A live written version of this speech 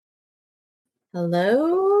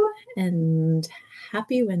Hello and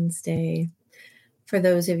happy Wednesday. For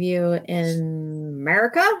those of you in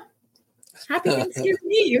America, happy Thanksgiving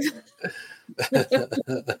Eve.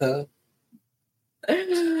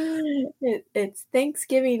 It's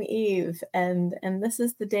Thanksgiving Eve, and this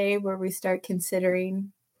is the day where we start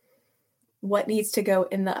considering what needs to go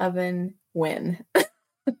in the oven when.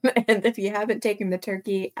 And if you haven't taken the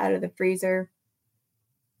turkey out of the freezer,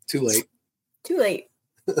 Too late. Too late.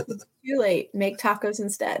 Too late. Make tacos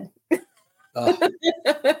instead. It's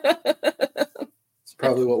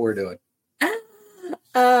probably what we're doing.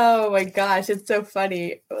 Oh my gosh, it's so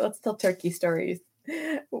funny. Let's tell turkey stories.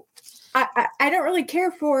 I don't really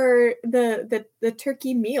care for the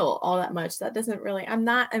turkey meal all that much. That doesn't really, I'm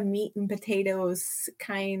not a meat and potatoes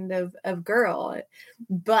kind of girl.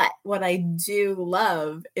 But what I do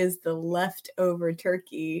love is the leftover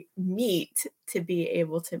turkey meat to be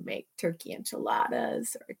able to make turkey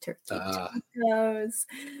enchiladas or turkey tacos.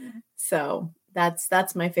 So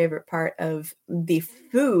that's my favorite part of the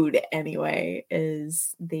food anyway,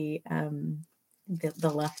 is the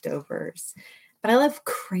leftovers. But I love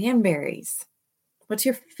cranberries. What's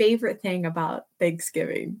your favorite thing about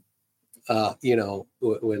Thanksgiving?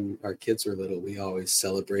 When our kids were little, we always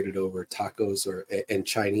celebrated over tacos and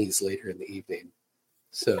Chinese later in the evening.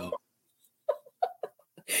 So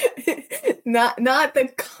not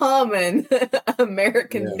the common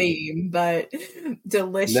American theme, but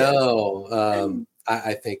delicious. No,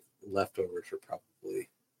 I think leftovers are probably,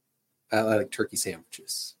 I like turkey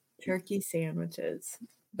sandwiches. Turkey sandwiches.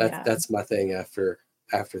 That's my thing after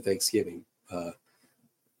Thanksgiving.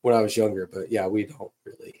 When I was younger, but yeah, we don't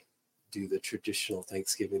really do the traditional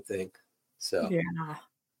Thanksgiving thing. So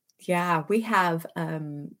yeah, we have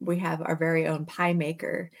our very own pie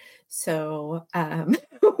maker. So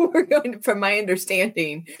we're going to, from my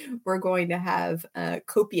understanding, we're going to have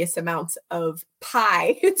copious amounts of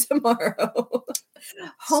pie tomorrow.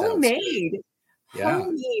 Homemade.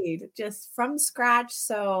 Homemade, just from scratch.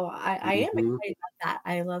 So I am excited about that.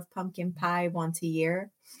 I love pumpkin pie once a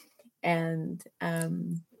year. And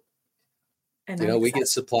we get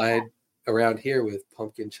supplied around here with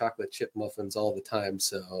pumpkin chocolate chip muffins all the time.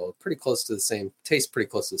 So tastes pretty close to the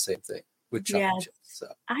same thing with chocolate chips. So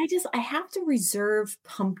I have to reserve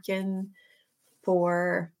pumpkin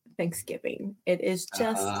for Thanksgiving. It is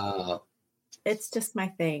just it's just my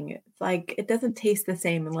thing. It's like, it doesn't taste the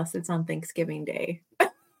same unless it's on Thanksgiving Day.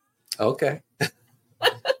 Okay.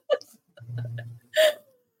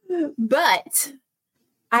 But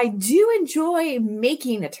I do enjoy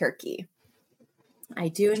making a turkey.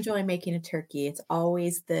 It's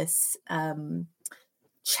always this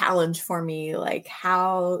challenge for me, like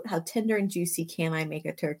how tender and juicy can I make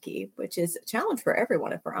a turkey, which is a challenge for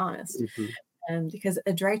everyone, if we're honest. Because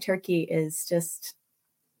a dry turkey is just,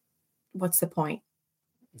 what's the point?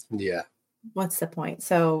 Yeah. What's the point?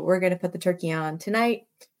 So we're going to put the turkey on tonight,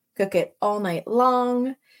 cook it all night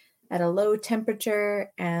long at a low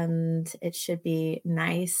temperature, and it should be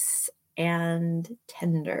nice and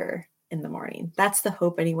tender in the morning. That's the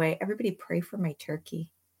hope anyway. Everybody pray for my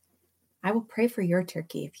turkey. I will pray for your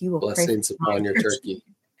turkey if you will. Blessings upon your turkey.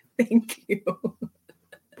 Thank you.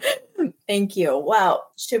 Thank you.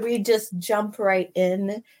 Well, should we just jump right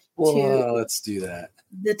in? Let's do that.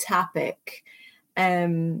 The topic.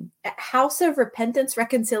 House of Repentance,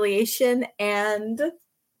 Reconciliation, and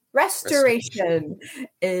Restoration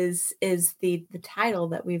is the title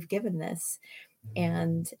that we've given this.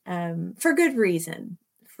 And for good reason.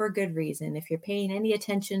 If you're paying any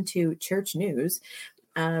attention to church news,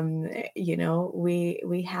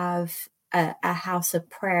 we have a house of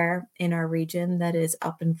prayer in our region that is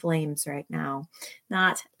up in flames right now.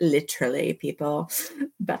 Not literally, people,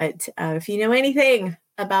 but if you know anything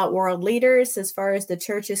about world leaders as far as the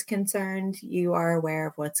church is concerned, you are aware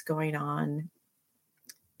of what's going on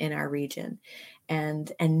in our region.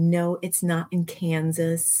 And no, it's not in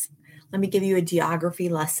Kansas. Let me give you a geography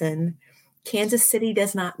lesson. Kansas City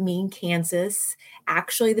does not mean Kansas.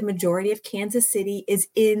 Actually, the majority of Kansas City is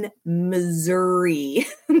in Missouri.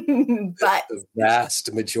 But the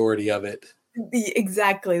vast majority of it.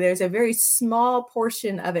 Exactly. There's a very small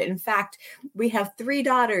portion of it. In fact, we have 3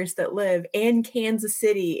 daughters that live in Kansas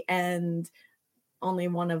City, and only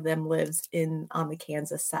one of them lives on the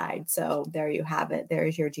Kansas side. So there you have it.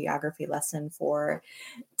 There's your geography lesson for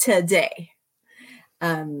today.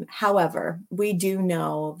 However, we do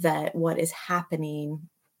know that what is happening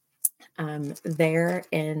there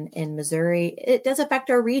in Missouri, it does affect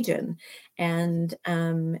our region, and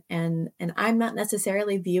I'm not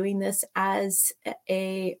necessarily viewing this as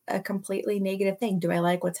a completely negative thing. Do I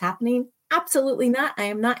like what's happening? Absolutely not. I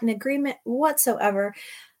am not in agreement whatsoever.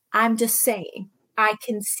 I'm just saying, I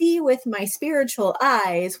can see with my spiritual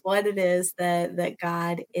eyes what it is that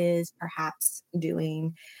God is perhaps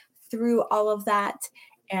doing through all of that.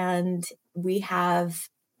 And we have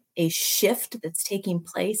a shift that's taking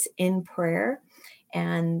place in prayer.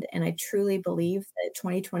 And I truly believe that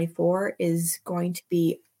 2024 is going to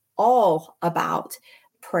be all about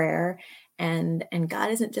prayer. And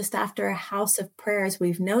God isn't just after a house of prayer as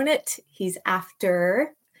we've known it. He's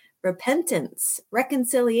after repentance,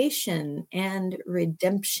 reconciliation, and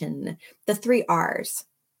redemption. The 3 R's.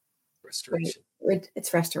 Restoration.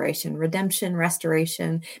 It's restoration, redemption,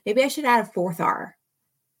 restoration. Maybe I should add a 4th R.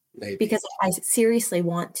 Maybe. Because I seriously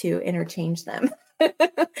want to interchange them.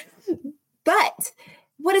 But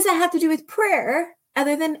what does that have to do with prayer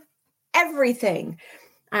other than everything?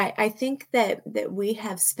 I think that we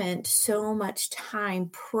have spent so much time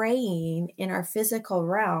praying in our physical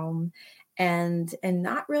realm and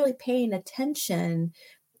not really paying attention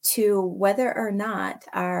to whether or not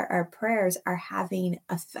our prayers are having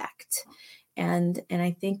effect. And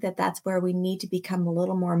I think that that's where we need to become a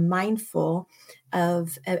little more mindful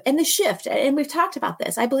of, and the shift, and we've talked about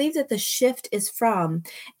this. I believe that the shift is from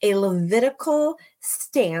a Levitical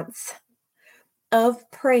stance of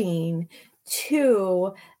praying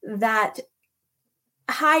to that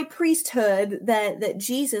high priesthood that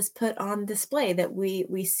Jesus put on display that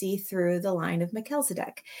we see through the line of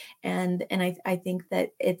Melchizedek. And I think that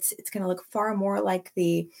it's going to look far more like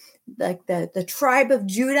the tribe of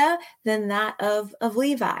Judah than that of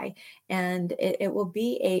Levi. And it will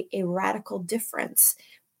be a radical difference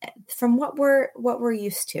from what we're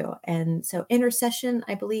used to. And so intercession,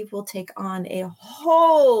 I believe, will take on a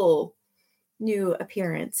whole new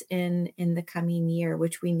appearance in the coming year,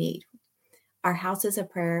 which we need. Our houses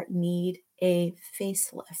of prayer need a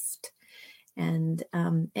facelift. And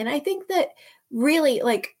I think that really,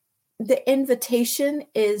 like, the invitation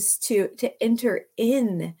is to enter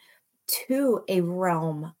in to a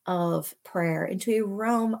realm of prayer, into a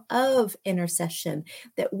realm of intercession,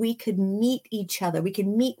 that we could meet each other. We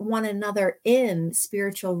can meet one another in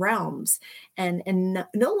spiritual realms and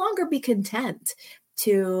no longer be content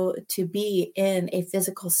to be in a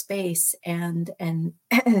physical space and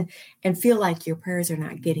and feel like your prayers are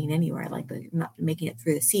not getting anywhere, like they're not making it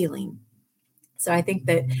through the ceiling. So I think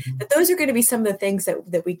that those are going to be some of the things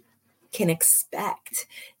that we can expect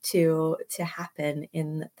to happen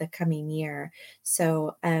in the coming year.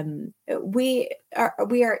 So we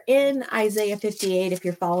are in Isaiah 58 if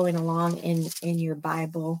you're following along in your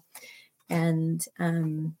Bible. And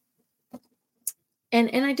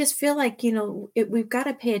I just feel like, we've got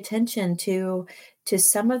to pay attention to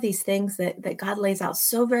some of these things that God lays out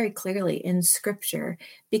so very clearly in Scripture,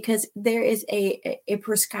 because there is a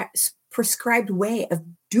prescribed way of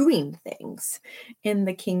doing things in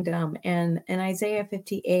the kingdom. And Isaiah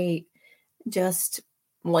 58 just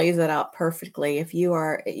lays it out perfectly. If you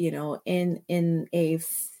are, in a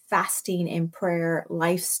fasting and prayer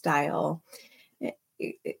lifestyle,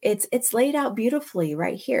 it's laid out beautifully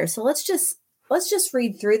right here. So let's just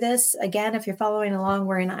read through this again. If you're following along,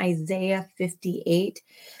 we're in Isaiah 58.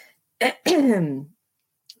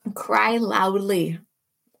 Cry loudly,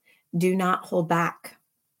 do not hold back.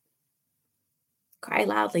 Cry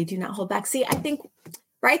loudly, do not hold back. See, I think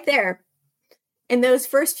right there in those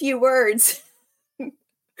first few words,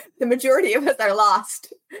 the majority of us are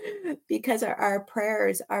lost because our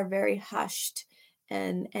prayers are very hushed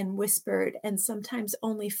and whispered, and sometimes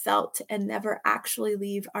only felt and never actually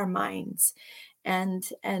leave our minds. And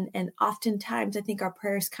oftentimes I think our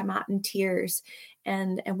prayers come out in tears,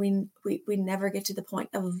 and we never get to the point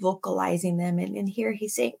of vocalizing them. And here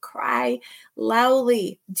he's saying, cry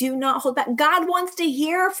loudly, do not hold back. God wants to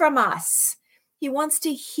hear from us. He wants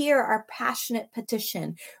to hear our passionate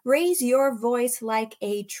petition. Raise your voice like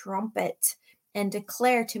a trumpet and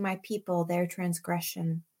declare to my people their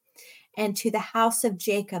transgression, and to the house of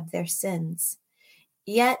Jacob their sins.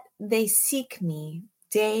 Yet they seek me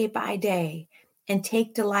day by day and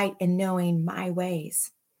take delight in knowing my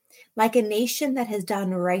ways. Like a nation that has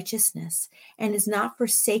done righteousness and has not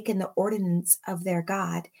forsaken the ordinance of their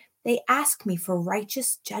God, they ask me for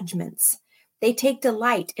righteous judgments. They take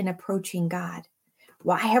delight in approaching God.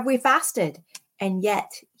 Why have we fasted, and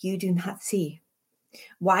yet you do not see?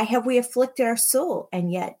 Why have we afflicted our soul,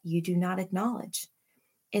 and yet you do not acknowledge?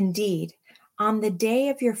 Indeed, on the day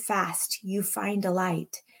of your fast, you find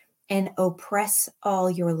delight and oppress all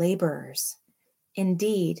your laborers.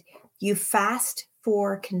 Indeed, you fast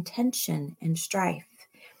for contention and strife,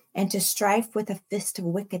 and to strife with a fist of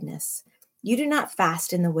wickedness. You do not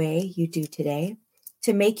fast in the way you do today,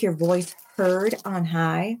 to make your voice heard on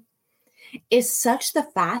high. Is such the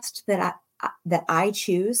fast that that I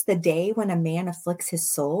choose the day when a man afflicts his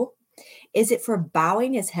soul? Is it for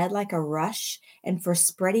bowing his head like a rush and for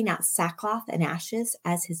spreading out sackcloth and ashes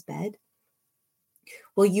as his bed?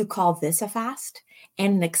 Will you call this a fast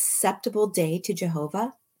and an acceptable day to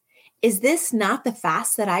Jehovah? Is this not the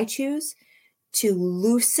fast that I choose? To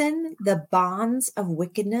loosen the bonds of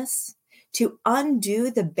wickedness, to undo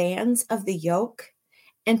the bands of the yoke,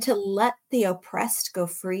 and to let the oppressed go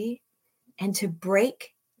free, and to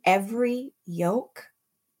break every yoke?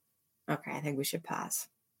 Okay, I think we should pause.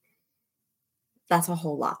 That's a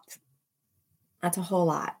whole lot. That's a whole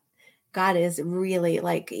lot. God is really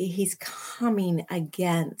he's coming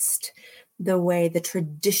against the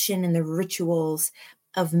tradition and the rituals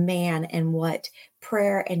of man and what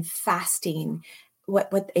prayer and fasting,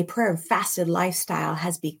 what a prayer and fasted lifestyle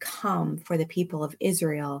has become for the people of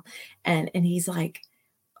Israel. And he's like,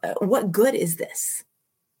 what good is this?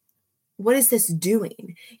 What is this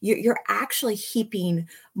doing? You're actually heaping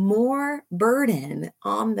more burden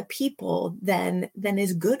on the people than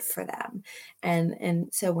is good for them.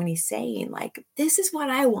 And so when he's saying like, this is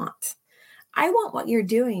what I want what you're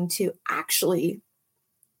doing to actually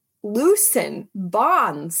loosen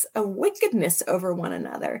bonds of wickedness over one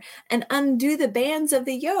another and undo the bands of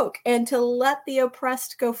the yoke and to let the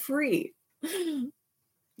oppressed go free.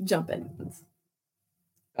 Jump in.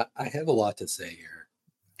 I have a lot to say here,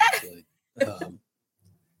 actually.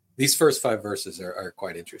 These first 5 verses are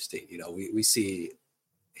quite interesting. We see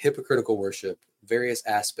hypocritical worship, various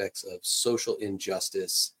aspects of social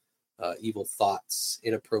injustice, evil thoughts,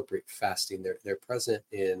 inappropriate fasting. They're present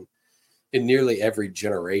in nearly every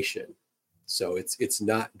generation. So it's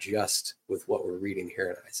not just with what we're reading here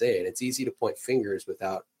in Isaiah. And it's easy to point fingers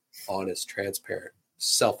without honest, transparent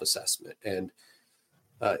self-assessment. And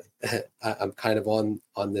I'm kind of on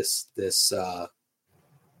this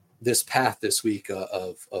path this week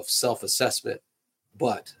of self-assessment.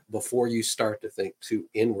 But before you start to think too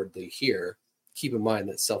inwardly here, keep in mind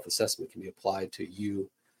that self-assessment can be applied to you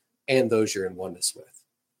and those you're in oneness with.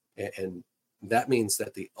 And that means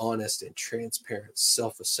that the honest and transparent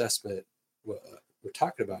self-assessment we're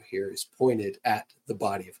talking about here is pointed at the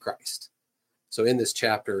body of Christ. So in this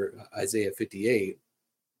chapter, Isaiah 58,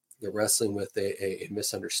 they're wrestling with a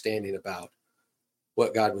misunderstanding about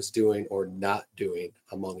what God was doing or not doing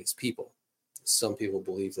among his people. Some people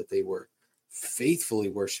believe that they were faithfully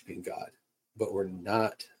worshiping God, but were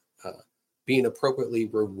not being appropriately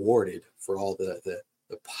rewarded for all the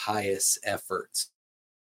pious efforts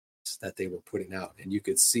that they were putting out. And you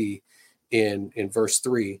could see in verse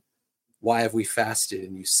 3, why have we fasted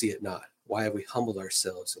and you see it not? Why have we humbled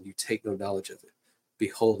ourselves and you take no knowledge of it?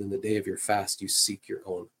 Behold, in the day of your fast, you seek your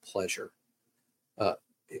own pleasure.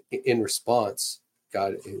 In response,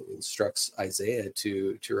 God instructs Isaiah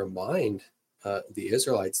to remind the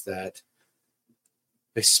Israelites that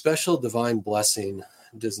a special divine blessing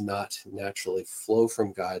does not naturally flow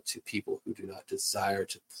from God to people who do not desire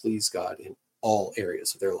to please God in all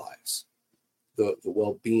areas of their lives. The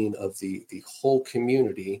well-being of the whole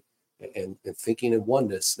community and thinking in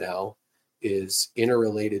oneness now is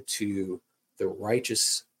interrelated to the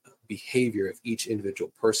righteous behavior of each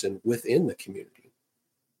individual person within the community.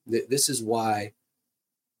 This is why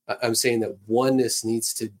I'm saying that oneness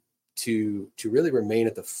needs to really remain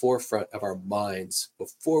at the forefront of our minds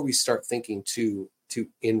before we start thinking too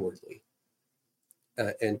inwardly.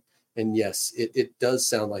 And yes, it does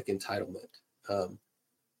sound like entitlement.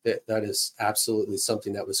 That is absolutely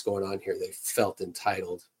something that was going on here. They felt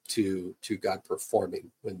entitled to God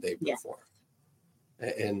performing when they perform.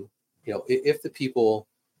 And if the people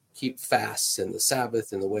keep fasts and the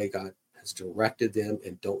Sabbath and the way God has directed them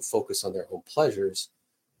and don't focus on their own pleasures,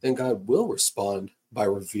 then God will respond by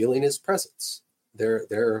revealing his presence.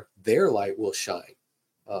 Their light will shine.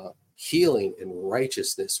 Healing and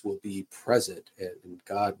righteousness will be present, and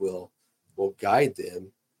God will guide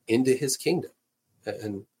them into his kingdom.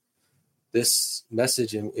 And this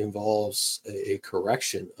message involves a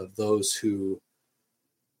correction of those who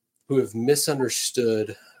have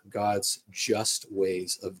misunderstood God's just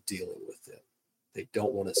ways of dealing with them. They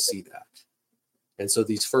don't want to see that. And so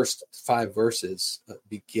these first 5 verses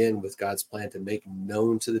begin with God's plan to make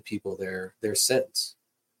known to the people their sins.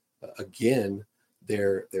 Again,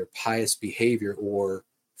 their pious behavior or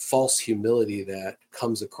false humility that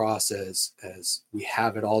comes across as we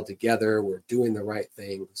have it all together, we're doing the right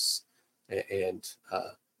things, and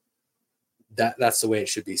that's the way it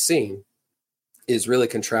should be seen, is really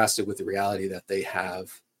contrasted with the reality that they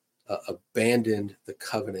have abandoned the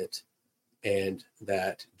covenant, and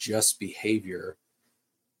that just behavior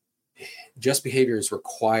is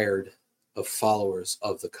required of followers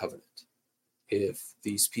of the covenant. if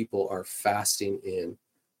these people are fasting in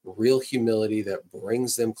real humility that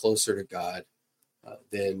brings them closer to God,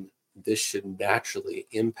 then this should naturally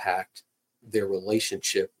impact their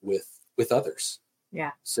relationship with others.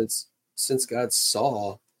 Yeah. Since God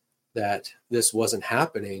saw that this wasn't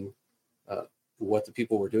happening, what the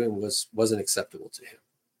people were doing wasn't acceptable to him.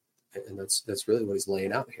 And that's really what he's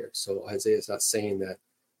laying out here. So Isaiah is not saying that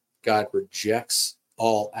God rejects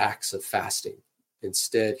all acts of fasting.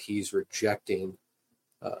 Instead, he's rejecting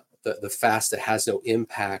the fast that has no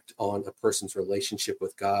impact on a person's relationship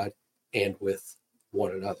with God and with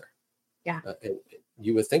one another. Yeah. And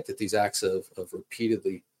you would think that these acts of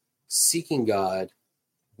repeatedly seeking God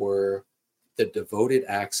were the devoted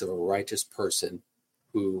acts of a righteous person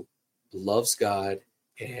who loves God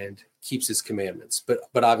and keeps his commandments.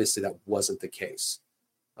 But obviously that wasn't the case.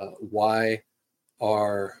 Why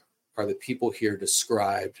are the people here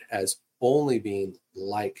described as only being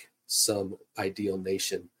like some ideal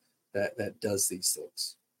nation that does these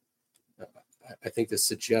things? I think this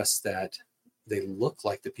suggests that they look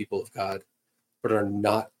like the people of God, but are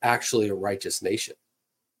not actually a righteous nation.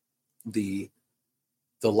 The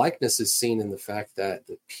likeness is seen in the fact that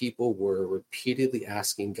the people were repeatedly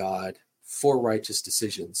asking God for righteous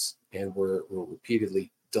decisions and were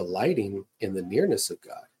repeatedly delighting in the nearness of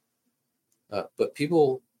God. But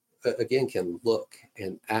people, again, can look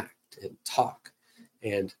and act and talk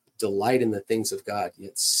and delight in the things of God,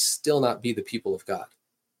 yet still not be the people of God.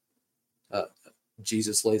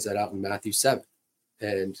 Jesus lays that out in Matthew 7.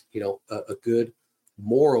 And, a good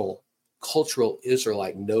moral, cultural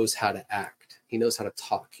Israelite knows how to act. He knows how to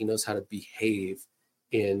talk. He knows how to behave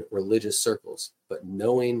in religious circles. But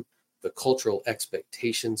knowing the cultural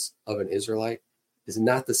expectations of an Israelite is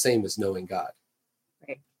not the same as knowing God.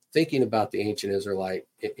 Right. Thinking about the ancient Israelite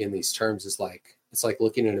in these terms is it's like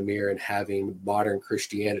looking in a mirror and having modern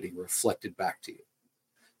Christianity reflected back to you.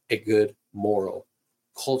 A good, moral,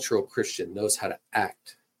 cultural Christian knows how to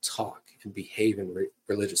act, talk, and behave in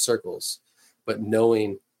religious circles, but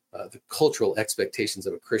knowing the cultural expectations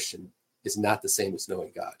of a Christian is not the same as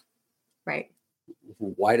knowing God. Right.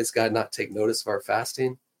 Why does God not take notice of our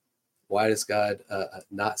fasting? Why does God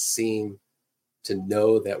not seem to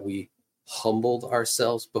know that we humbled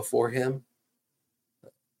ourselves before him?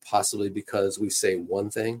 Possibly because we say one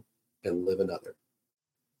thing and live another.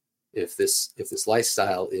 If this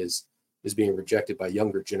lifestyle is being rejected by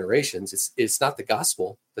younger generations, it's not the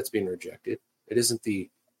gospel that's being rejected. It isn't the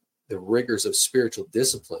rigors of spiritual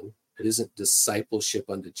discipline. It isn't discipleship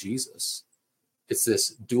unto Jesus. It's this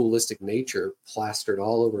dualistic nature plastered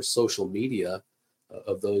all over social media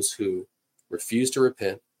of those who refuse to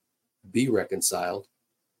repent, be reconciled,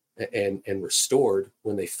 and restored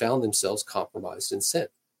when they found themselves compromised in sin.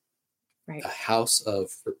 Right. A house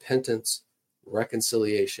of repentance,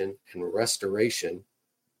 reconciliation, and restoration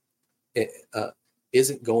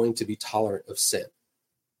isn't going to be tolerant of sin.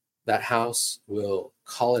 That house will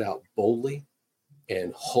call it out boldly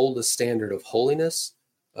and hold a standard of holiness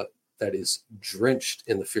that is drenched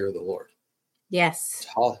in the fear of the Lord. Yes.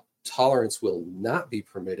 Tolerance will not be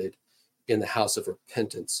permitted in the house of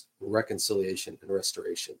repentance, reconciliation, and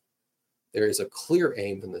restoration. There is a clear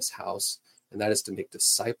aim in this house, and that is to make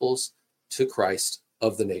disciples to Christ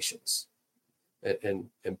of the nations. And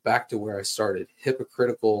back to where I started,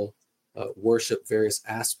 hypocritical worship, various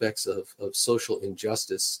aspects of social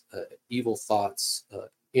injustice, evil thoughts,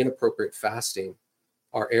 inappropriate fasting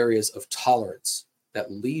are areas of tolerance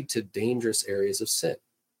that lead to dangerous areas of sin.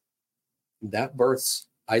 That births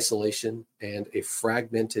isolation and a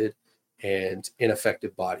fragmented and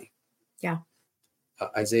ineffective body. Yeah.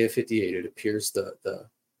 Isaiah 58, it appears the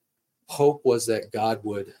hope was that God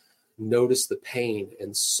would notice the pain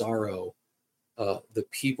and sorrow the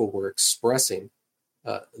people were expressing,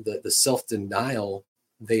 the self-denial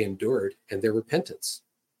they endured, and their repentance.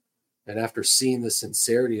 And after seeing the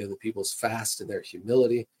sincerity of the people's fast and their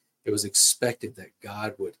humility, it was expected that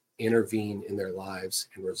God would intervene in their lives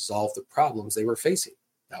and resolve the problems they were facing.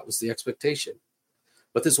 That was the expectation.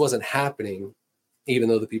 But this wasn't happening, even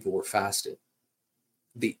though the people were fasting.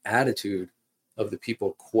 The attitude of the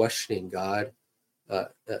people questioning God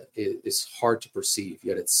is hard to perceive,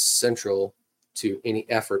 yet it's central to any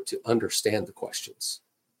effort to understand the questions.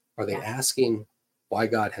 Are they asking why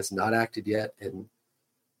God has not acted yet and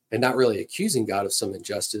not really accusing God of some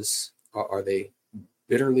injustice? Are they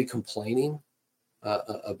bitterly complaining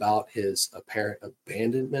about his apparent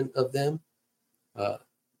abandonment of them,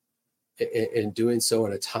 and doing so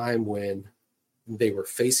in a time when they were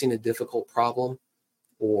facing a difficult problem?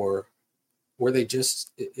 Or were they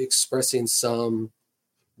just expressing some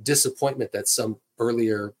disappointment that some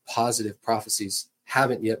earlier positive prophecies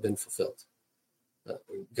haven't yet been fulfilled? Uh,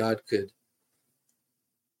 God could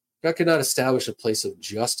God could not establish a place of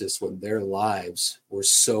justice when their lives were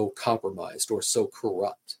so compromised or so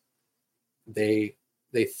corrupt. They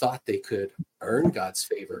they thought they could earn God's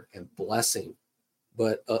favor and blessing,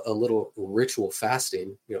 but a little ritual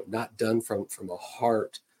fasting, not done from a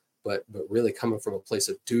heart, but really coming from a place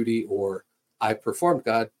of duty, or I performed,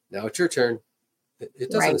 God, now it's your turn.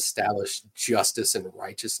 It doesn't Right. establish justice and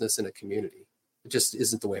righteousness in a community. It just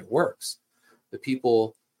isn't the way it works. The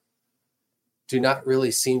people do not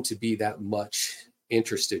really seem to be that much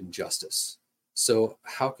interested in justice. So,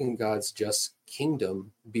 how can God's just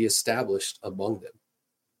kingdom be established among them?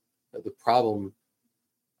 The problem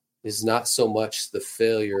is not so much the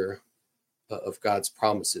failure of God's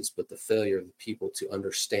promises, but the failure of the people to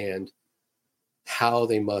understand how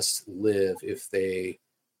they must live if they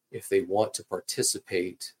want to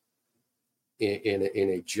participate in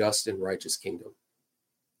a just and righteous kingdom.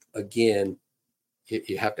 Again,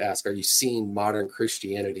 you have to ask, are you seeing modern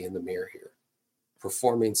Christianity in the mirror here?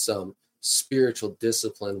 Performing some spiritual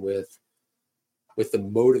discipline with the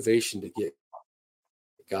motivation to get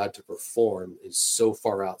God to perform is so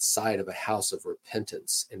far outside of a house of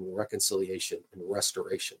repentance and reconciliation and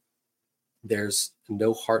restoration. There's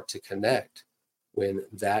no heart to connect when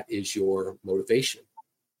that is your motivation.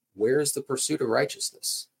 Where is the pursuit of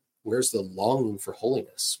righteousness? Where's the longing for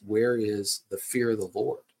holiness? Where is the fear of the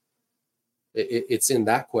Lord? It's in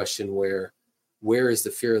that question where is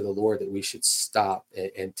the fear of the Lord that we should stop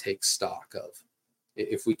and take stock of.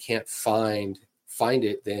 If we can't find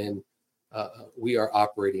it, then we are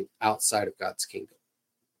operating outside of God's kingdom.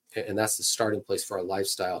 And that's the starting place for a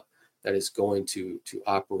lifestyle that is going to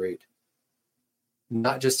operate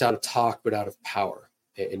not just out of talk, but out of power.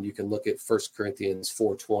 And you can look at 1 Corinthians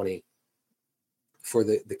 4:20. For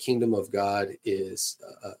the kingdom of God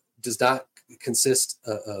does not consist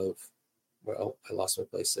of, well, I lost my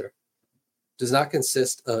place there. Does not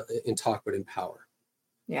consist in talk, but in power.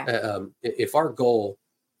 Yeah. If our goal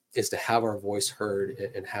is to have our voice heard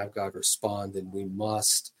and have God respond, then we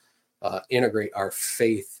must integrate our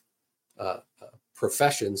faith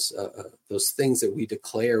professions, those things that we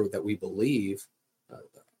declare that we believe,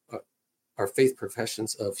 our faith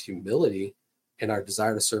professions of humility and our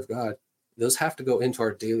desire to serve God. Those have to go into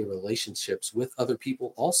our daily relationships with other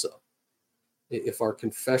people also. If our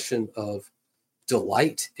confession of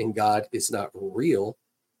delight in God is not real,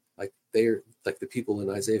 like the people in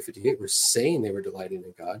Isaiah 58 were saying they were delighting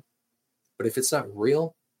in God, but if it's not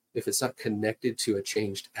real, if it's not connected to a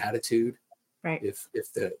changed attitude, Right.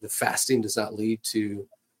 if the fasting does not lead to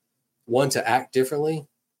one to act differently,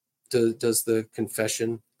 does the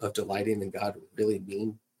confession of delighting in God really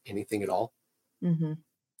mean anything at all? Mm-hmm.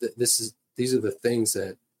 These are the things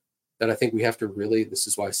that I think we have to really, this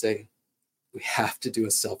is why I say we have to do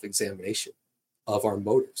a self-examination of our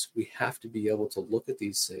motives. We have to be able to look at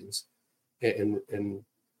these things and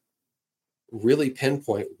really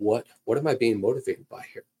pinpoint what am I being motivated by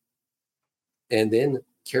here? And then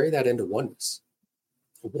carry that into oneness.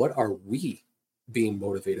 What are we being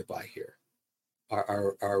motivated by here?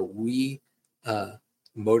 Are we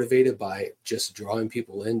motivated by just drawing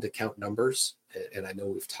people in to count numbers? And I know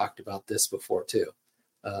we've talked about this before too.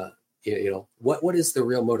 What is the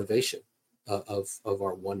real motivation of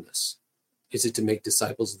our oneness? Is it to make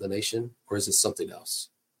disciples of the nation, or is it something else?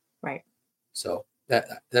 Right. So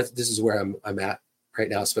this is where I'm at right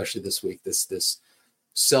now, especially this week. This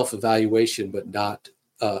self-evaluation, but not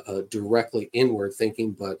directly inward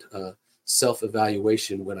thinking, but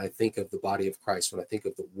self-evaluation when I think of the body of Christ, when I think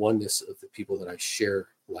of the oneness of the people that I share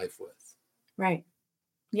life with. Right.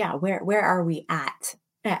 Yeah. Where are we at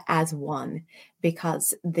as one?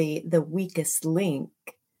 Because the weakest link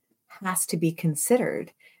has to be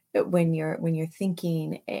considered when you're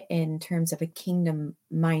thinking in terms of a kingdom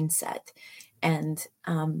mindset. And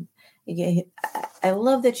yeah, I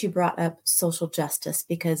love that you brought up social justice,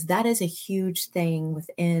 because that is a huge thing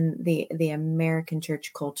within the American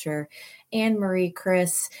church culture. Anne Marie,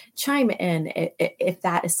 Chris, chime in if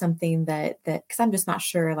that is something that because I'm just not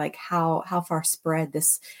sure like how far spread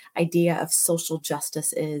this idea of social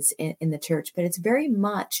justice is in the church, but it's very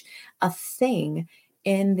much a thing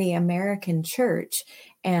in the American church,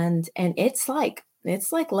 and it's like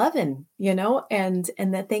leaven, and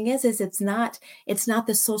the thing is it's not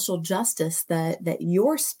the social justice that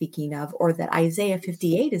you're speaking of, or that Isaiah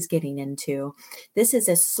 58 is getting into. This is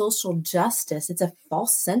a social justice. It's a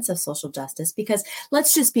false sense of social justice, because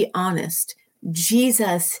let's just be honest,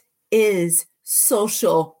 Jesus is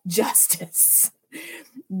social justice.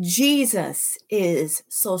 Jesus is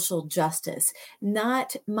social justice,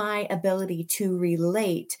 not my ability to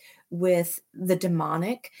relate with the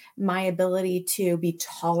demonic, my ability to be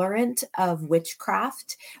tolerant of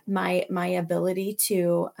witchcraft, my ability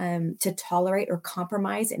to tolerate or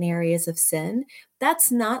compromise in areas of sin. That's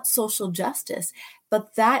not social justice,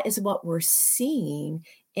 but that is what we're seeing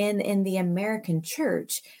in the American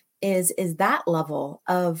church is that level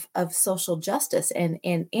of social justice. And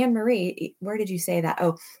Anne Marie, where did you say that?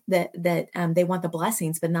 Oh, that they want the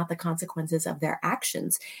blessings, but not the consequences of their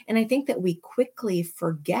actions. And I think that we quickly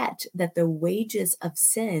forget that the wages of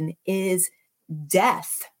sin is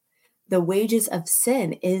death. The wages of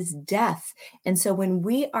sin is death. And so when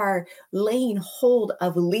we are laying hold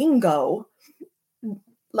of lingo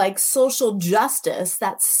like social justice,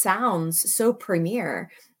 that sounds so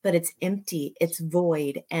premier, but it's empty, it's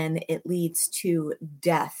void, and it leads to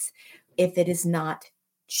death if it is not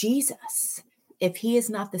Jesus. If he is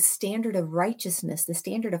not the standard of righteousness, the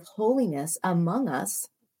standard of holiness among us,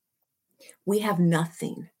 we have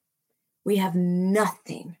nothing. We have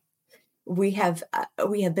nothing. We have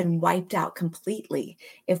been wiped out completely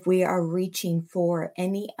if we are reaching for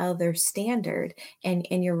any other standard. And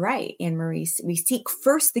you're right, Anne Marie, we seek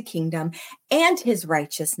first the kingdom and his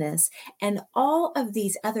righteousness, and all of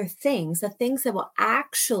these other things, the things that will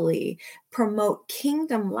actually promote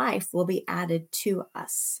kingdom life, will be added to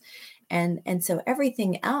us. And so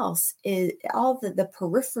everything else is all the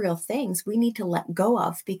peripheral things we need to let go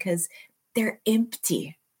of because they're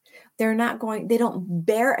empty. They don't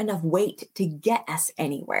bear enough weight to get us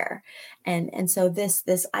anywhere. And so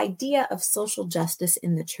this idea of social justice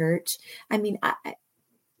in the church, I mean,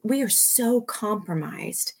 we are so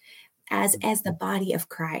compromised as the body of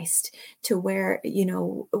Christ to where,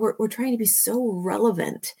 we're trying to be so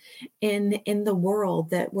relevant in the world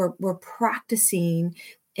that we're practicing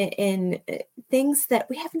in things that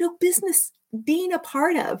we have no business being a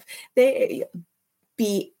part of.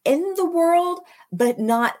 Be in the world, but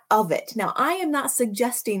not of it. Now, I am not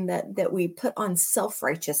suggesting that we put on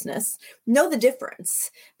self-righteousness. Know the difference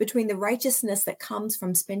between the righteousness that comes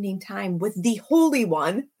from spending time with the Holy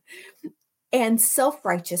One and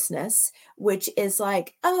self-righteousness, which is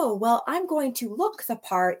like, oh, well, I'm going to look the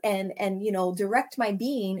part and direct my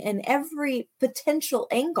being in every potential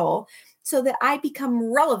angle so that I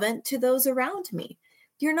become relevant to those around me.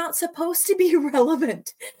 You're not supposed to be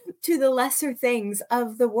relevant to the lesser things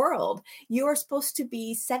of the world. You are supposed to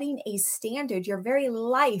be setting a standard. Your very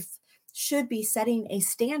life should be setting a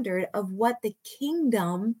standard of what the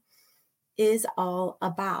kingdom is all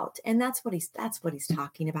about. And that's what he's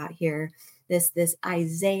talking about here. This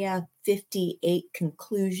Isaiah 58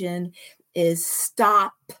 conclusion is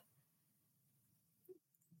stop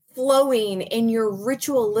flowing in your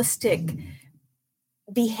ritualistic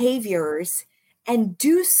behaviors and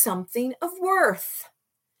do something of worth.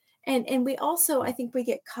 And we also, I think we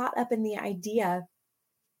get caught up in the idea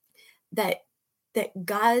that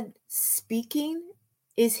God speaking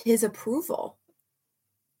is his approval.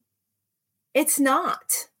 It's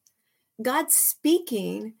not. God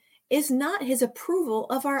speaking is not his approval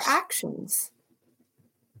of our actions.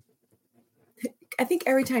 I think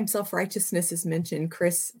every time self-righteousness is mentioned,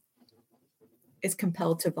 Chris is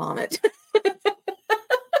compelled to vomit.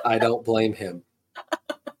 I don't blame him.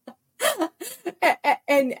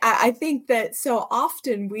 And I think that so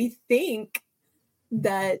often we think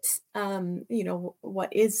that,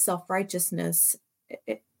 what is self-righteousness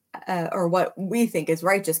or what we think is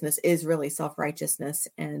righteousness is really self-righteousness.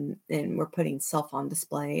 And we're putting self on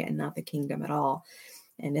display and not the kingdom at all.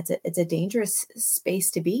 And it's a dangerous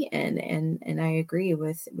space to be in. And I agree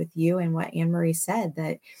with you and what Anne Marie said,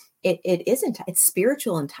 that it's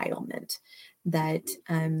spiritual entitlement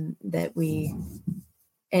that we,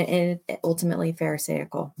 and ultimately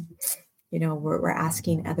Pharisaical. We're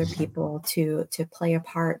asking other people to play a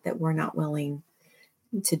part that we're not willing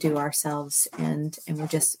to do ourselves, and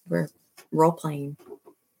we're role playing.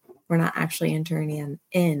 We're not actually entering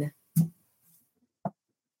in.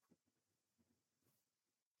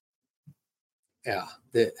 Yeah,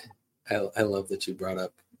 I love that you brought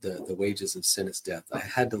up the wages of sin is death. I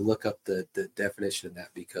had to look up the definition of that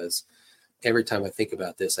because every time I think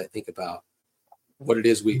about this, I think about what it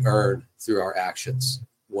is we earn through our actions,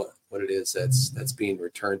 what it is that's being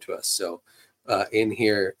returned to us. So in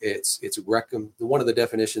here, one of the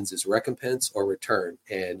definitions is recompense or return,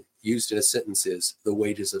 and used in a sentence is the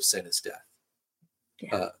wages of sin is death.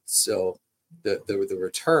 Yeah. So the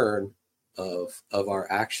return of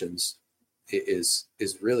our actions is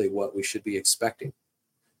really what we should be expecting.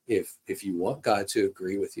 If you want God to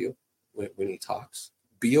agree with you when he talks,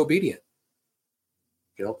 be obedient.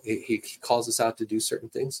 He calls us out to do certain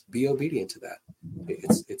things. Be obedient to that.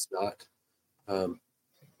 It's not.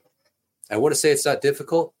 I want to say it's not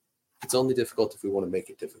difficult, It's only difficult if we want to make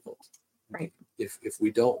it difficult. Right. If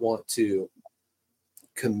we don't want to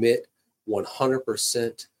commit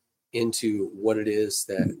 100% into what it is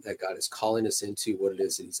that God is calling us into, what it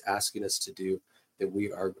is that he's asking us to do, then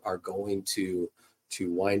we are going to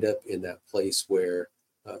wind up in that place where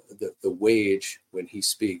the wage, when he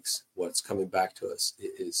speaks, what's coming back to us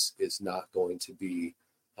is not going to be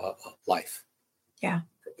life. Yeah.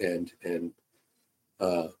 And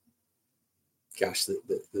gosh,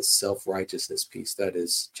 the self-righteousness piece that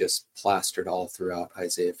is just plastered all throughout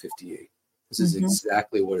Isaiah 58. This is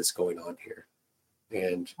exactly what is going on here.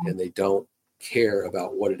 And they don't care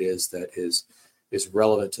about what it is that is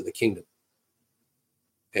relevant to the kingdom.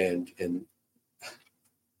 And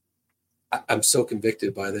I'm so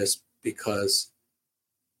convicted by this because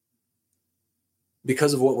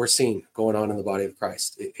of what we're seeing going on in the body of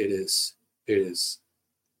Christ. It is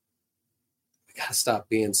we got to stop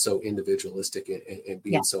being so individualistic and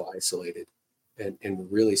being so isolated, and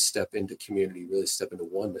really step into community, really step into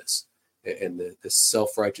oneness. And the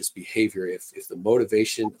self-righteous behavior, if the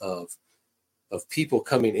motivation of people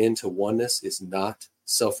coming into oneness is not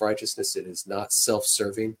self-righteousness, it is not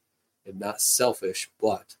self-serving and not selfish,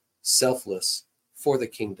 but selfless for the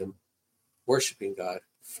kingdom, worshiping God,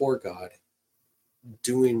 for God,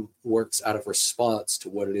 doing works out of response to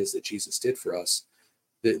what it is that Jesus did for us,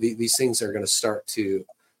 these things are going to start to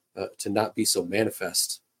not be so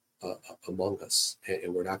manifest among us,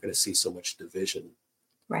 and we're not going to see so much division,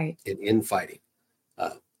 right, and infighting.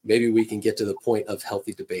 Maybe we can get to the point of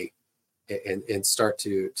healthy debate and start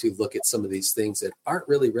to look at some of these things that aren't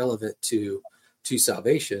really relevant to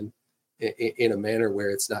salvation in a manner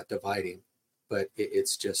where it's not dividing, but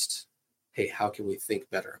it's just, hey, how can we think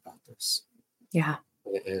better about this? Yeah.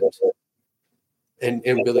 And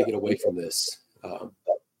really get away from this.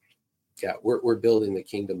 We're building the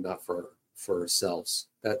kingdom not for ourselves.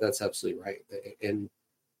 That's absolutely right. And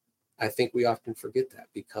I think we often forget that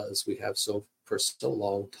because we have for so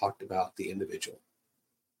long talked about the individual.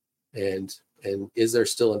 And is there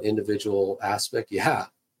still an individual aspect? Yeah,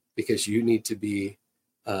 because you need to be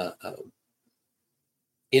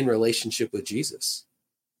in relationship with Jesus.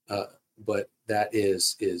 But that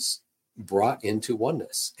is brought into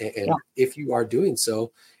oneness. And if you are doing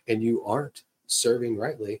so and you aren't serving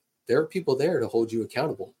rightly, there are people there to hold you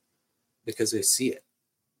accountable because they see it.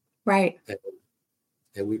 Right.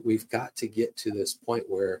 And we've got to get to this point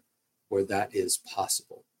where that is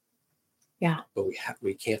possible. Yeah. But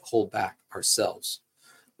we can't hold back ourselves.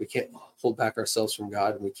 We can't hold back ourselves from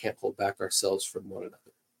God, and we can't hold back ourselves from one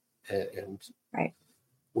another. And right.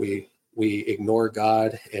 We ignore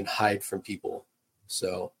God and hide from people.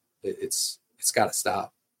 So it's got to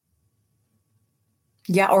stop.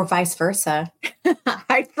 Yeah, or vice versa.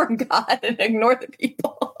 Hide from God and ignore the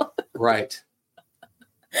people. Right.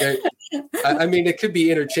 I mean, it could be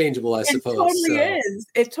interchangeable, I suppose. Totally is.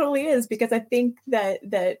 It totally is, because I think that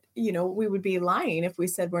we would be lying if we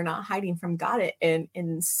said we're not hiding from God.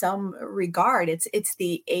 In some regard, it's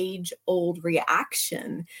the age-old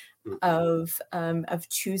reaction of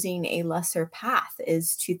choosing a lesser path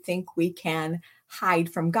is to think we can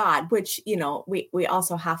hide from God, which we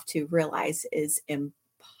also have to realize is impossible.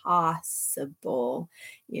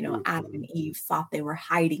 Adam and Eve thought they were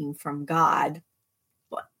hiding from God.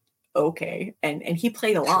 Okay. And he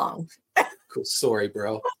played along. Cool. Sorry,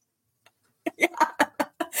 bro. Yeah.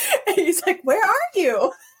 And he's like, where are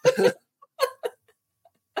you?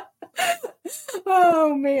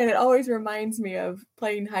 Oh man, it always reminds me of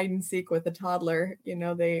playing hide and seek with a toddler.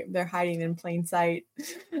 They're hiding in plain sight.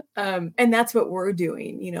 And that's what we're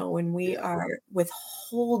doing, when we are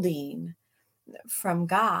withholding from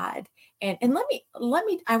God. And let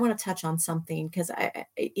me I want to touch on something, because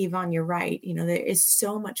Yvonne, you're right. There is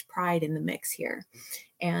so much pride in the mix here.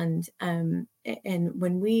 And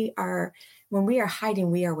when we are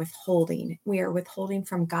hiding, we are withholding. We are withholding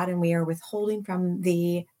from God, and we are withholding from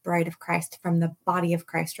the bride of Christ, from the body of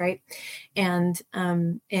Christ, right? And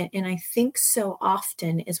I think so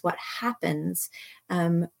often is what happens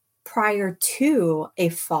prior to a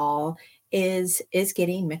fall is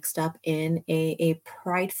getting mixed up in a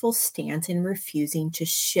prideful stance and refusing to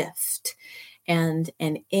shift. And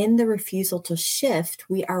in the refusal to shift,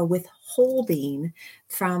 we are withholding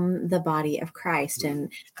from the body of Christ. And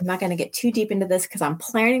I'm not going to get too deep into this because I'm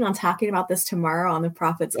planning on talking about this tomorrow on the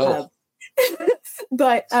Prophet's Hub.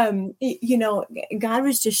 But God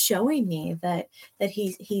was just showing me that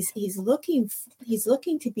he's looking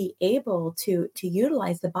to be able to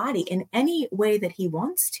utilize the body in any way that he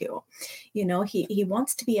wants to. He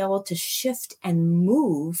wants to be able to shift and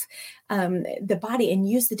move the body and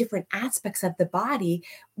use the different aspects of the body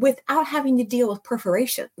without having to deal with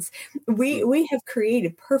perforations. We have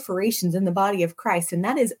created perforations in the body of Christ, and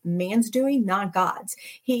that is man's doing, not God's.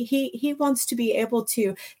 He wants to be able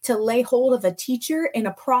to lay hold of a teacher and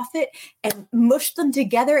a prophet and mush them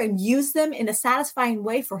together and use them in a satisfying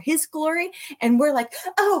way for his glory. And we're like,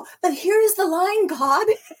 oh, but here's the line, God.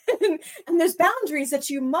 and there's boundaries that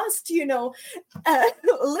you must,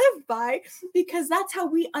 live by, because that's how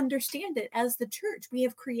we understand it as the church. We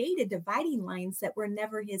have created dividing lines that were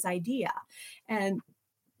never his idea. And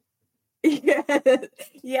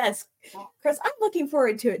yes, Chris, I'm looking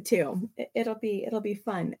forward to it too. It'll be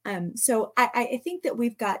fun. So I think that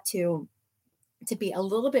we've got to be a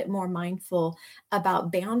little bit more mindful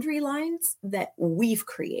about boundary lines that we've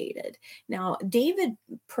created. Now, David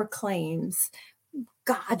proclaims,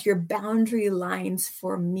 God, your boundary lines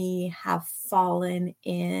for me have fallen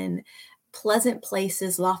in pleasant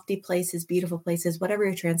places, lofty places, beautiful places, whatever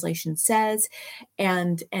your translation says.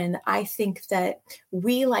 And I think that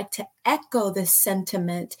we like to echo this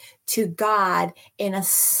sentiment to God in a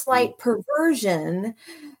slight perversion.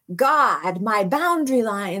 God, my boundary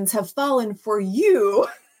lines have fallen for you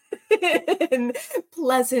in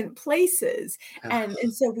pleasant places. And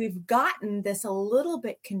so we've gotten this a little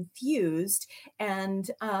bit confused, and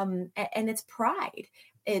it's pride.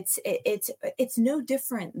 It's no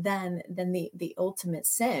different than the ultimate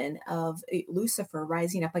sin of Lucifer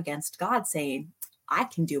rising up against God, saying, I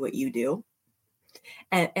can do what you do.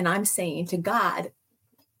 And I'm saying to God,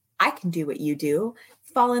 I can do what you do.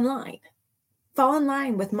 Fall in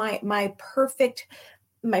line with my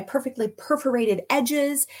perfectly perforated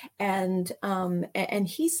edges. And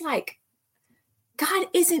he's like, God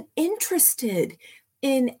isn't interested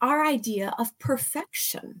in our idea of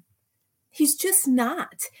perfection. He's just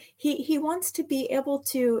not. He wants to be able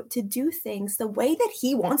to do things the way that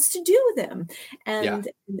he wants to do them. And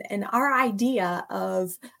our idea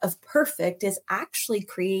of perfect is actually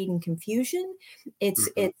creating confusion. It's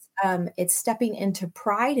stepping into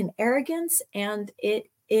pride and arrogance, and it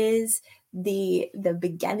is the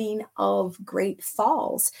beginning of great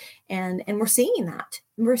falls. And we're seeing that.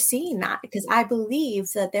 We're seeing that because I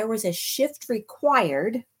believe that there was a shift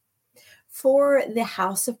required for the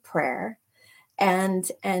house of prayer. And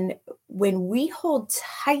when we hold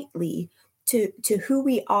tightly to who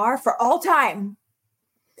we are for all time,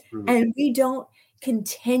 and we don't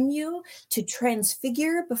continue to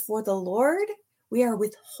transfigure before the Lord, we are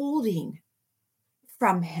withholding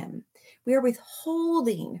from him. We are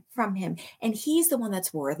withholding from him. And he's the one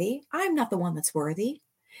that's worthy. I'm not the one that's worthy.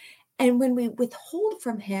 And when we withhold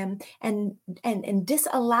from him and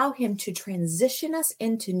disallow him to transition us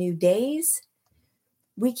into new days,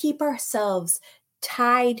 we keep ourselves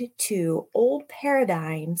tied to old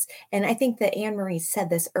paradigms. And I think that Anne-Marie said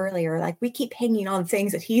this earlier, like we keep hanging on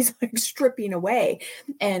things that he's like stripping away.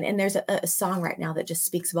 And there's a song right now that just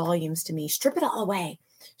speaks volumes to me. Strip it all away.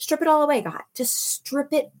 Strip it all away, God. Just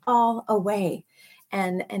strip it all away.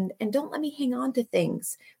 And don't let me hang on to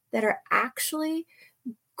things that are actually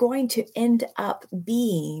going to end up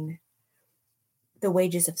being the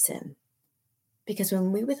wages of sin. Because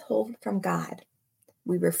when we withhold from God,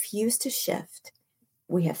 we refuse to shift,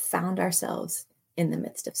 we have found ourselves in the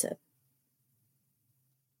midst of sin.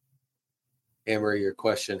 Amber, your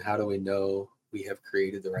question, how do we know we have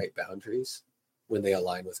created the right boundaries when they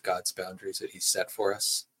align with God's boundaries that he set for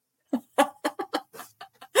us?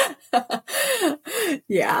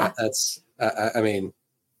 Yeah. That's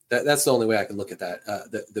the only way I can look at that.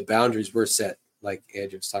 The boundaries were set, like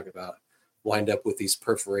Andrew was talking about, wind up with these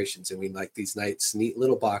perforations. I mean, like these nice, neat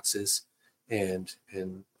little boxes, and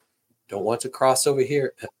don't want to cross over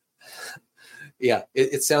here. Yeah,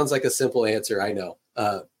 it sounds like a simple answer, I know,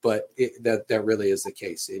 but that really is the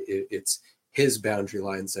case. It's his boundary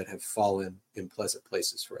lines that have fallen in pleasant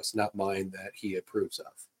places for us, not mine that he approves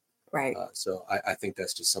of. Right. So I think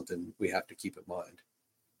that's just something we have to keep in mind.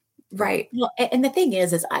 Right. Well, and the thing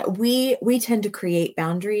is we tend to create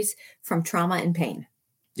boundaries from trauma and pain.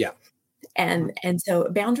 Yeah. And so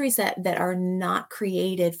boundaries that are not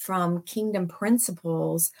created from kingdom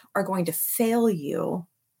principles are going to fail you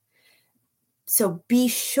So be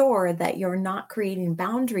sure that you're not creating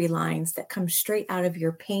boundary lines that come straight out of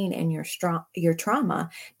your pain and your trauma,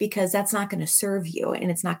 because that's not going to serve you, and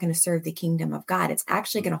it's not going to serve the kingdom of God. It's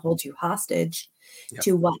actually going to hold you hostage Yep.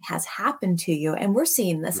 to what has happened to you. And we're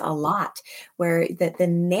seeing this a lot, where that the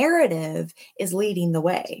narrative is leading the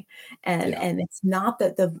way. And it's not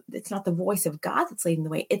it's not the voice of God that's leading the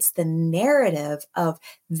way. It's the narrative of,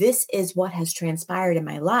 this is what has transpired in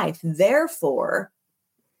my life. Therefore,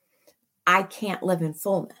 I can't live in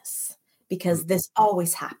fullness because this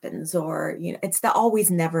always happens, or, it's the always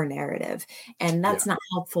never narrative. And that's not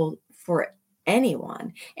helpful for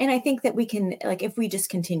anyone. And I think that we can, like, if we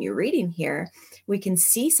just continue reading here, we can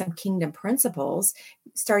see some kingdom principles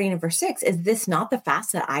starting in verse 6. Is this not the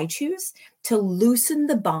fast that I choose, to loosen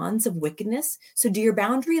the bonds of wickedness? So do your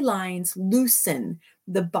boundary lines loosen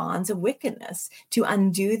the bonds of wickedness, to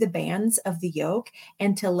undo the bands of the yoke,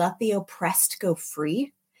 and to let the oppressed go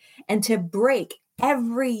free, and to break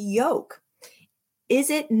every yoke? Is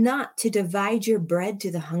it not to divide your bread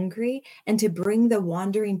to the hungry, and to bring the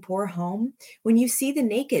wandering poor home? When you see the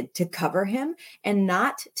naked, to cover him, and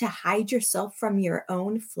not to hide yourself from your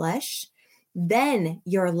own flesh? Then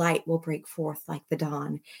your light will break forth like the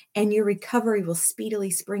dawn, and your recovery will speedily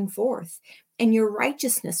spring forth, and your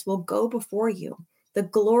righteousness will go before you. The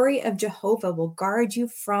glory of Jehovah will guard you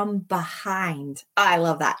from behind. I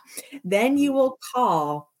love that. Then you will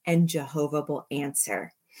call, and Jehovah will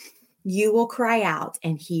answer. You will cry out,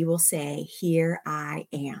 and he will say, here I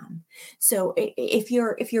am. So if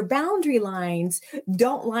your boundary lines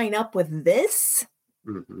don't line up with this,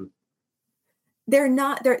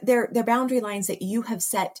 they're boundary lines that you have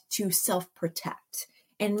set to self-protect.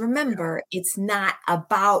 And remember, it's not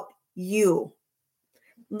about you.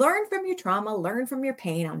 Learn from your trauma, learn from your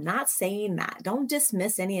pain. I'm not saying that. Don't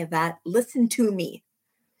dismiss any of that. Listen to me.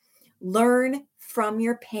 Learn from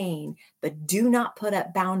your pain, but do not put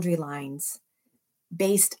up boundary lines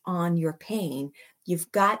based on your pain.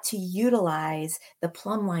 You've got to utilize the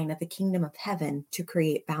plumb line of the kingdom of heaven to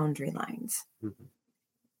create boundary lines,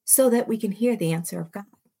 so that we can hear the answer of God,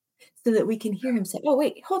 so that we can hear him say, oh,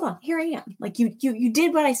 wait, hold on, here I am. Like you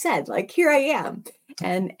did what I said, like, here I am.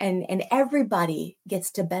 And everybody gets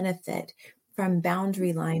to benefit from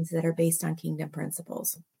boundary lines that are based on kingdom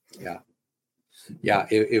principles. Yeah.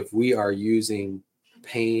 If we are using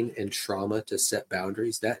pain and trauma to set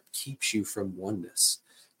boundaries, that keeps you from oneness.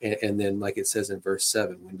 And then, like it says in verse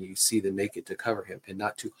 7, when you see the naked, to cover him, and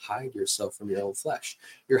not to hide yourself from your own flesh.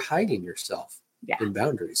 You're hiding yourself in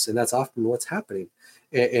boundaries. And that's often what's happening.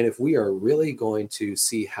 And if we are really going to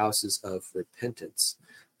see houses of repentance,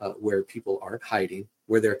 where people aren't hiding,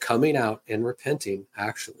 where they're coming out and repenting,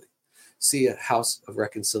 actually, see a house of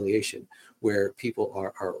reconciliation where people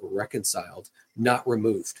are reconciled, not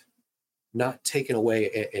removed, not taken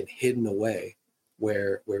away and hidden away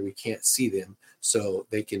where we can't see them, so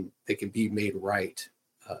they can be made right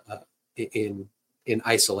in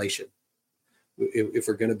isolation. If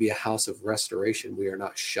we're going to be a house of restoration, we are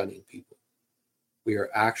not shunning people. We are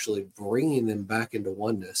actually bringing them back into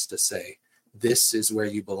oneness, to say, this is where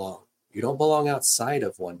you belong. You don't belong outside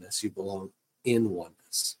of oneness. You belong in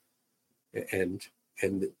oneness. And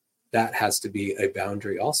that has to be a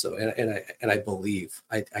boundary also. And I believe,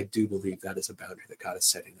 I do believe that is a boundary that God is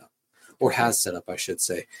setting up, or has set up, I should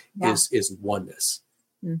say, is oneness.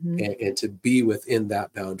 And to be within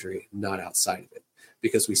that boundary, not outside of it,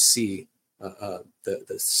 because we see the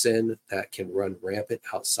sin that can run rampant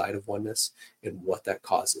outside of oneness, and what that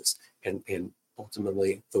causes, and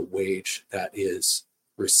ultimately the wage that is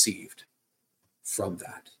received from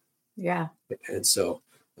that. And so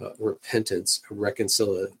repentance,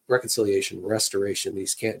 reconciliation, restoration,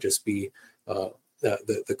 these can't just be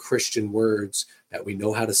the Christian words that we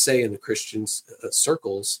know how to say in the Christian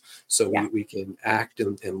circles, so we can act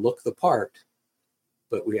and look the part,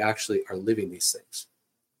 but we actually are living these things,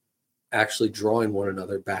 actually drawing one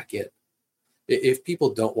another back in. If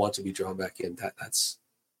people don't want to be drawn back in,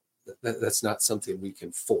 that's not something we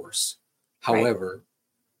can force. However,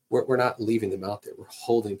 we're not leaving them out there. We're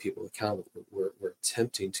holding people accountable. We're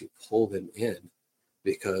attempting to pull them in,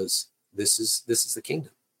 because this is the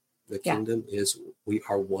kingdom. The kingdom is, we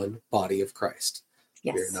are one body of Christ.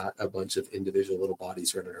 We're not a bunch of individual little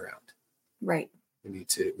bodies running around. Right. We need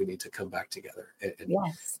to come back together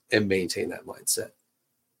and maintain that mindset.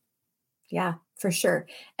 Yeah, for sure.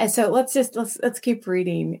 And so let's keep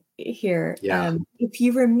reading here. If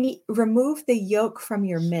you remove the yoke from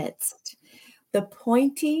your midst, the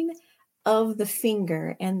pointing of the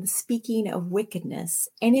finger and the speaking of wickedness,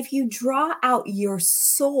 and if you draw out your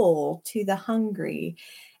soul to the hungry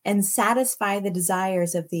and satisfy the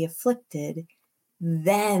desires of the afflicted,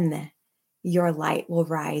 then Your light will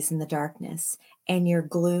rise in the darkness, and your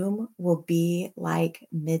gloom will be like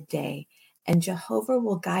midday. And Jehovah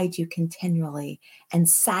will guide you continually and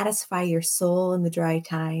satisfy your soul in the dry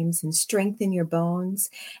times and strengthen your bones.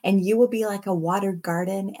 And you will be like a watered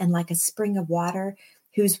garden and like a spring of water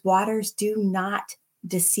whose waters do not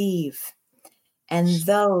deceive. And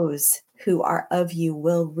those who are of you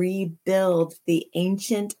will rebuild the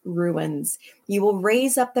ancient ruins. You will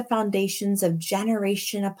raise up the foundations of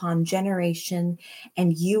generation upon generation,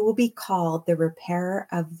 and you will be called the repairer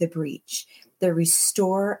of the breach, the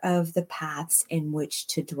restorer of the paths in which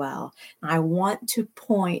to dwell. I want to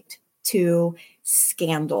point to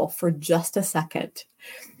scandal for just a second.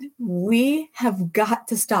 We have got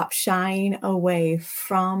to stop shying away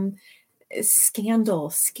from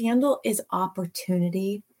scandal. Scandal is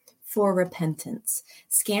opportunity for repentance.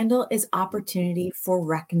 Scandal is opportunity for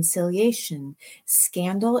reconciliation.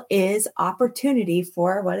 Scandal is opportunity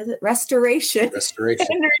for, what is it? Restoration.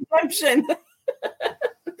 And redemption.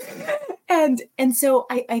 And so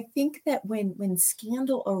I think that when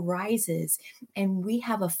scandal arises and we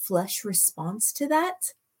have a flesh response to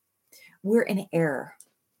that, we're in error.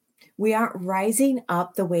 We aren't rising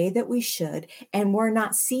up the way that we should, and we're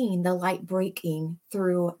not seeing the light breaking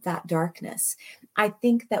through that darkness. I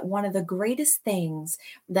think that one of the greatest things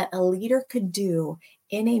that a leader could do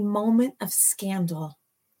in a moment of scandal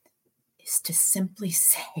is to simply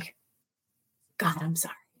say, God, I'm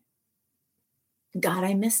sorry. God,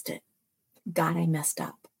 I missed it. God, I messed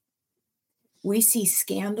up. We see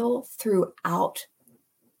scandal throughout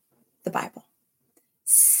the Bible.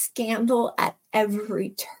 Scandal at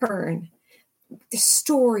every turn. The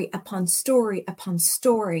story upon story upon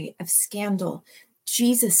story of scandal.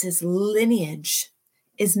 Jesus's lineage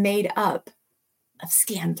is made up of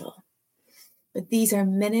scandal. But these are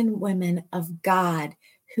men and women of God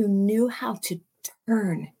who knew how to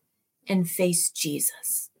turn and face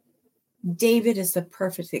Jesus. David is the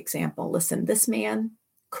perfect example. Listen, this man,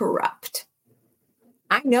 corrupt.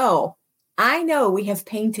 I know we have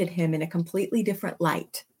painted him in a completely different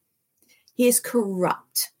light. He is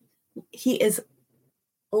corrupt. He is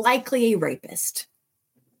likely a rapist.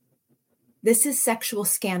 This is sexual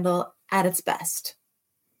scandal at its best.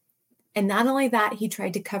 And not only that, he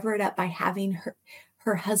tried to cover it up by having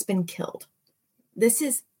her husband killed. This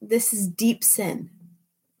is deep sin.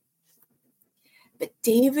 But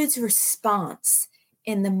David's response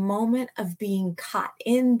in the moment of being caught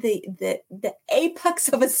in the apex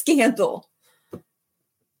of a scandal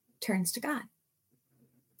turns to God.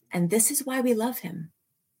 And this is why we love him.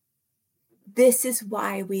 This is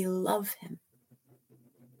why we love him.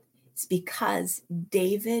 It's because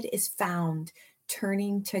David is found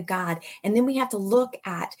turning to God. And then we have to look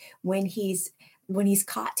at when he's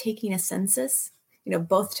caught taking a census. You know,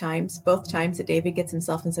 both times that David gets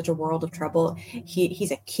himself in such a world of trouble,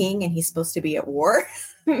 he's a king and he's supposed to be at war.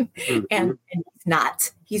 Mm-hmm. and he's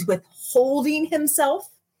not. He's withholding himself.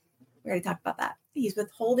 We already talked about that. He's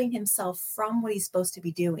withholding himself from what he's supposed to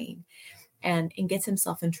be doing and gets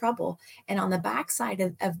himself in trouble. And on the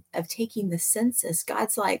backside of taking the census,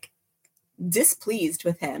 God's like displeased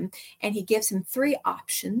with him. And he gives him 3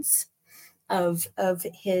 options of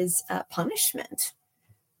his punishment.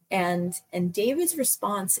 And David's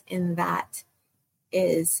response in that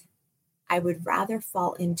is, I would rather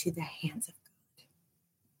fall into the hands of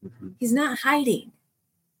God. Mm-hmm. He's not hiding.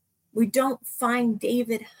 We don't find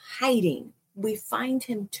David hiding. We find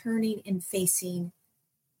him turning and facing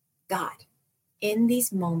God in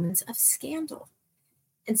these moments of scandal.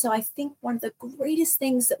 And so I think one of the greatest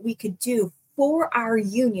things that we could do for our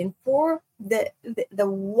union, for the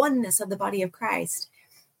oneness of the body of Christ,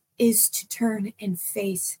 is to turn and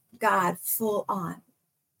face God full on.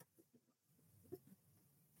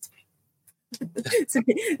 So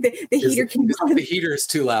the heater can go on. The heater is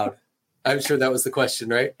too loud. I'm sure that was the question,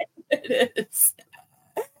 right? It is.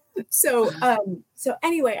 So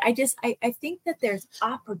anyway, I think that there's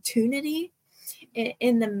opportunity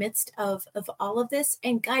in the midst of all of this.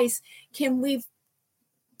 And guys, can we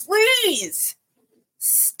please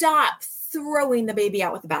stop throwing the baby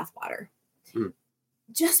out with the bathwater?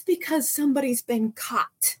 Just because somebody's been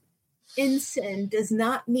caught in sin does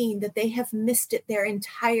not mean that they have missed it their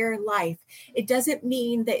entire life. It doesn't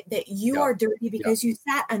mean that you are dirty because you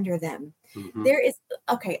sat under them. Mm-hmm. There is,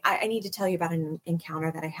 okay, I need to tell you about an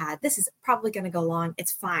encounter that I had. This is probably going to go long.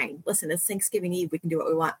 It's fine. Listen, it's Thanksgiving Eve. We can do what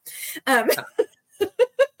we want.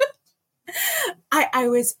 I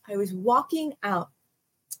was walking out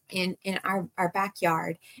in our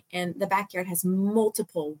backyard, and the backyard has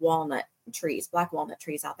multiple black walnut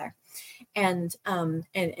trees out there. And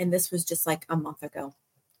this was just like a month ago.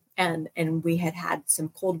 and we had some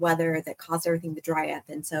cold weather that caused everything to dry up.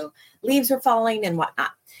 And so leaves were falling and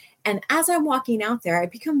whatnot. And as I'm walking out there, I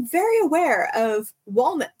become very aware of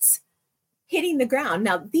walnuts hitting the ground.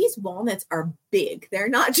 Now, these walnuts are big. They're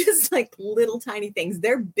not just like little tiny things.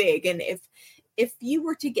 They're big. And if you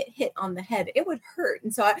were to get hit on the head, it would hurt.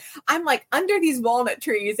 And so I'm like under these walnut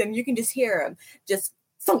trees, and you can just hear them just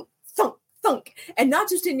thunk, thunk, thunk. And not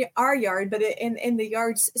just in our yard, but in the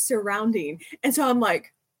yards surrounding. And so I'm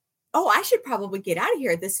like, oh, I should probably get out of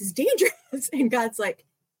here. This is dangerous. And God's like,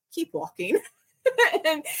 keep walking.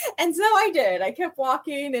 and so I did. I kept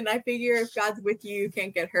walking, and I figure if God's with you, you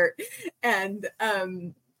can't get hurt. And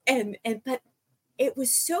but it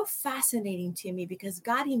was so fascinating to me because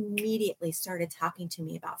God immediately started talking to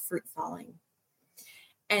me about fruit falling.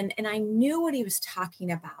 And I knew what he was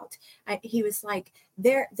talking about. He was like,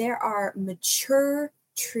 there are mature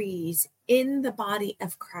trees in the body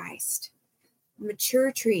of Christ.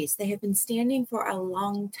 Mature trees. They have been standing for a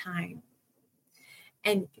long time.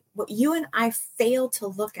 And what you and I fail to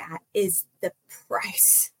look at is the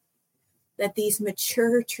price that these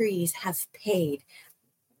mature trees have paid,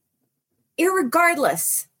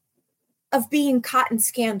 irregardless of being caught in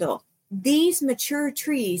scandal. These mature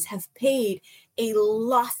trees have paid a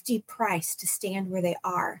lofty price to stand where they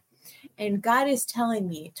are. And God is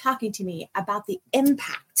talking to me about the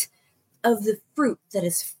impact of the fruit that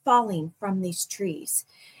is falling from these trees.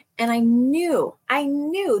 And I knew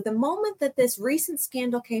the moment that this recent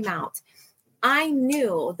scandal came out, I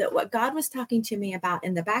knew that what God was talking to me about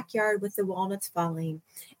in the backyard with the walnuts falling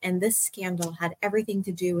and this scandal had everything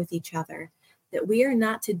to do with each other, that we are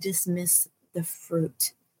not to dismiss the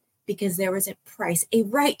fruit because there was a price, a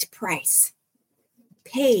right price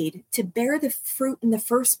paid to bear the fruit in the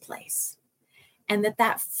first place. And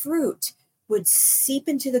that fruit would seep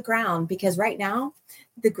into the ground, because right now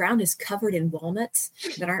the ground is covered in walnuts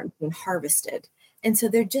that aren't being harvested. And so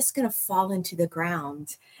they're just going to fall into the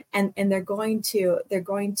ground, and they're going to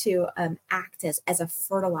act as a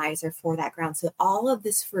fertilizer for that ground. So all of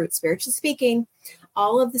this fruit, spiritually speaking,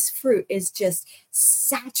 all of this fruit is just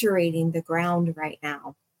saturating the ground right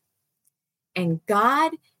now. And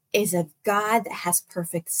God is a God that has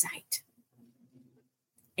perfect sight.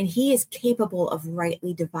 And he is capable of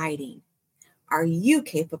rightly dividing. Are you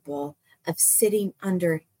capable of sitting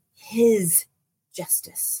under his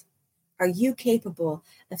justice? Are you capable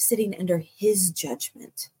of sitting under his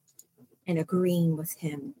judgment and agreeing with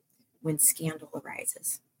him when scandal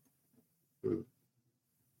arises?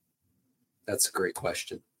 That's a great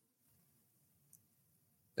question.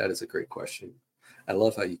 That is a great question. I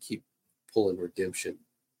love how you keep pulling redemption,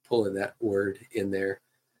 pulling that word in there.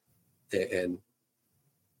 And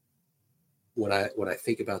when I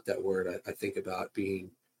think about that word, I think about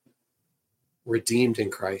being redeemed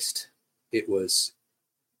in Christ. It was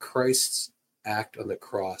Christ's act on the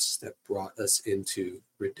cross that brought us into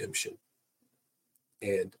redemption.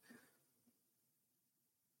 And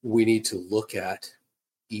we need to look at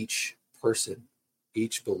each person,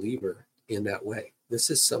 each believer in that way. This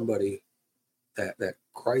is somebody that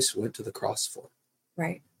Christ went to the cross for.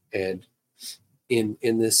 Right. And in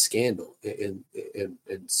this scandal, and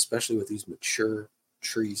especially with these mature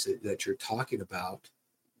trees that you're talking about,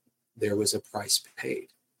 there was a price paid.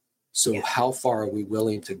 So how far are we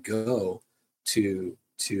willing to go to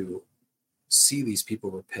see these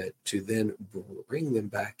people repent, to then bring them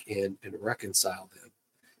back in and reconcile them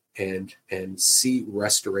and see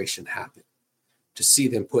restoration happen, to see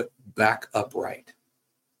them put back upright,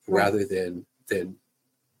 rather than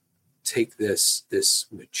take this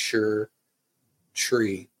mature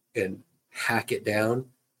tree and hack it down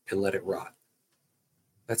and let it rot.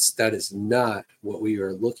 That is not what we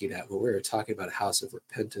are looking at when we are talking about a house of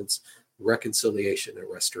repentance, reconciliation, and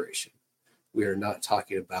restoration. We are not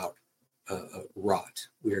talking about rot.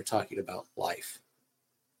 We are talking about life,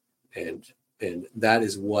 and that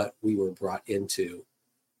is what we were brought into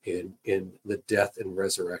in the death and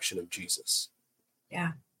resurrection of Jesus.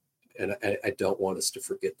 Yeah. And I don't want us to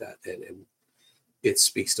forget that, and it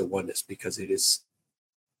speaks to oneness, because it is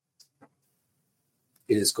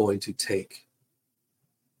going to take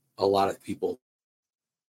a lot of people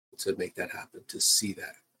to make that happen, to see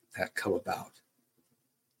that come about.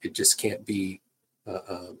 It just can't be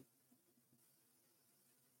I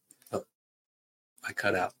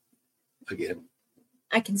cut out again.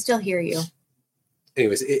 I can still hear you.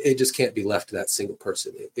 Anyways, it just can't be left to that single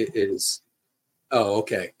person. It is. Oh,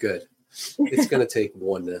 okay, good. It's going to take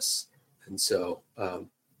oneness. And so,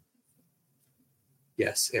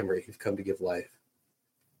 yes, Emery, you've come to give life.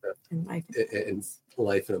 And life. And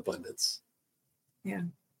life in abundance. Yeah.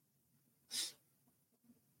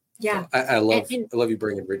 Yeah. So I love And I love you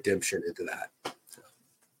bringing redemption into that. So,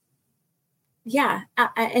 yeah,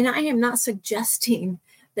 and I am not suggesting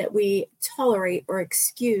that we tolerate or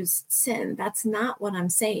excuse sin. That's not what I'm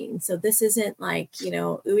saying. So this isn't like,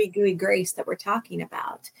 ooey gooey grace that we're talking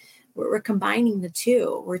about. We're combining the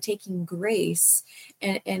two. We're taking grace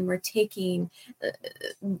and we're taking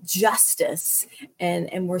justice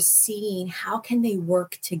and we're seeing how can they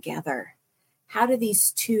work together? How do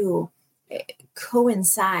these two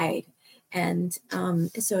coincide? And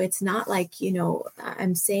so it's not like,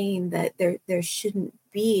 I'm saying that there shouldn't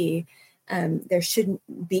be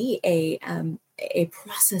a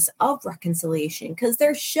process of reconciliation, because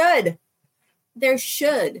there should.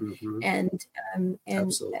 mhm, And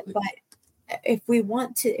absolutely. but if we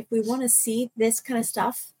want to see this kind of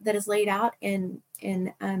stuff that is laid out in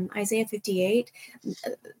Isaiah 58,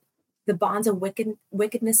 the bonds of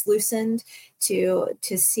wickedness loosened, to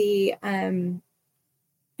see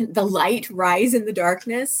the light rise in the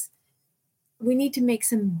darkness, we need to make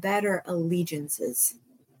some better allegiances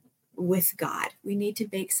with God. We need to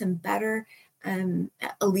make some better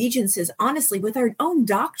allegiances, honestly, with our own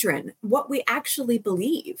doctrine, what we actually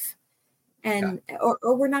believe, Yeah. and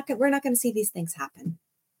or we're not going to see these things happen.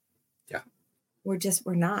 Yeah. We're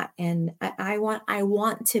not, and I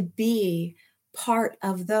want to be part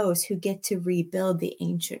of those who get to rebuild the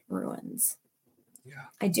ancient ruins. Yeah.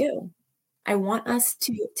 I do. I want us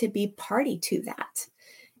to be party to that,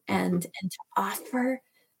 and to offer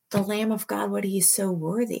the Lamb of God what he is so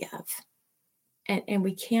worthy of. And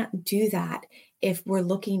we can't do that if we're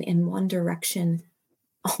looking in one direction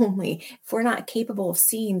only. If we're not capable of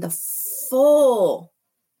seeing the full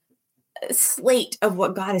slate of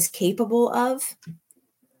what God is capable of,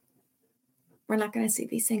 we're not going to see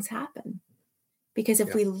these things happen. Because if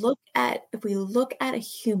Yeah. we look at a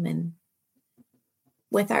human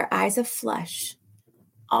with our eyes of flesh,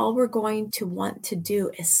 all we're going to want to do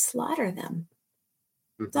is slaughter them.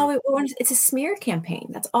 It's all we want. It's a smear campaign.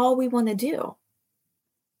 That's all we want to do.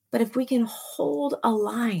 But if we can hold a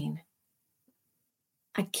line,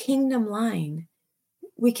 a kingdom line,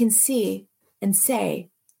 we can see and say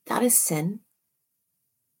that is sin,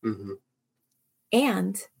 Mhm.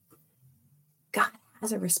 and God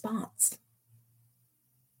has a response.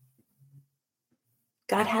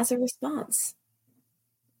 God Yeah. has a response.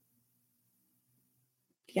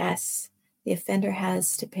 Yes, the offender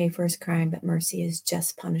has to pay for his crime, but mercy is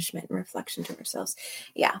just punishment and reflection to ourselves.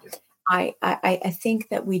 Yeah, Yeah. I think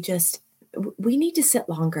that we need to sit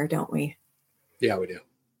longer, don't we? Yeah, we do.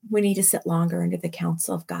 We need to sit longer under the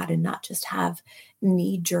counsel of God and not just have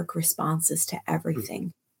knee-jerk responses to Mhm.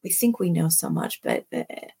 everything. We think we know so much, but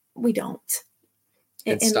we don't.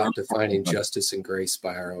 And And stop defining justice and grace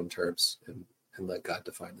by our own terms, and let God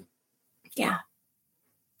define them.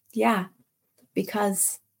 yeah,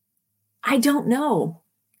 because I don't know.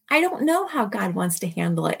 I don't know how God wants to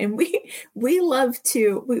handle it. And we love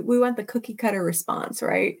to, we want the cookie cutter response,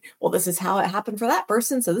 right? Well, this is how it happened for that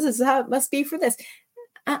person, so this is how it must be for this.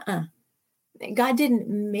 God didn't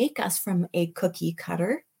make us from a cookie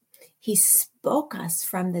cutter. He spoke us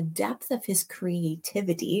from the depth of his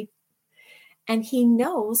creativity, and he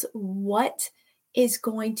knows what is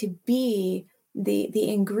going to be the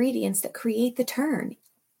ingredients that create the turn.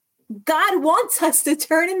 God wants us to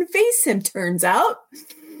turn and face him, turns out.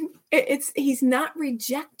 He's not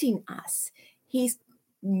rejecting us. He's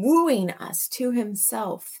wooing us to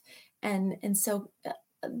himself. And so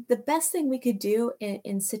the best thing we could do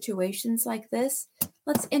in situations like this,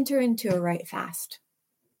 let's enter into a right fast.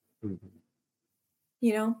 Mhm.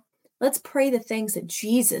 Let's pray the things that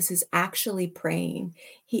Jesus is actually praying.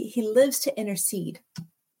 He lives to intercede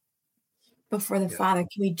before the Yeah. Father.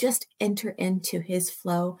 Can we just enter into his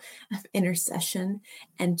flow of intercession,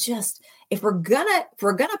 and just, if we're gonna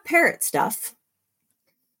parrot stuff,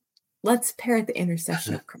 let's parrot the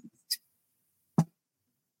intercession of Christ.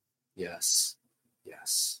 Yes.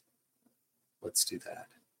 Yes. Let's do that.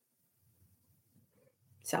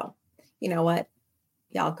 So, you know what?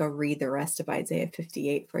 Y'all go read the rest of Isaiah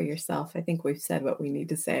 58 for yourself. I think we've said what we need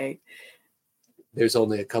to say. There's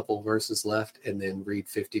only a couple verses left, and then read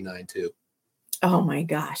 59 too. Oh my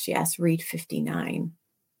gosh, yes, read 59.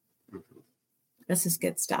 Mm-hmm. This is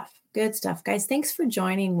good stuff. Good stuff, guys. Thanks for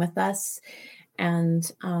joining with us.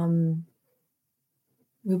 And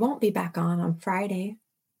we won't be back on Friday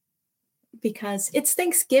because it's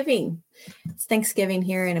Thanksgiving. It's Thanksgiving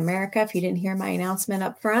here in America. If you didn't hear my announcement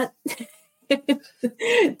up front,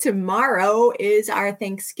 tomorrow is our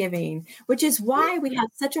Thanksgiving, which is why we have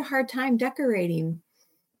such a hard time decorating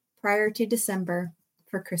prior to December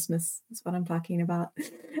for Christmas, is what I'm talking about.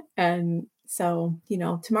 And So,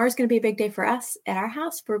 tomorrow's going to be a big day for us at our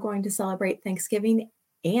house. We're going to celebrate Thanksgiving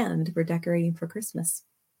and we're decorating for Christmas.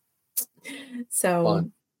 So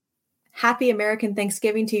Fun. happy American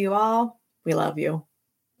Thanksgiving to you all. We love you.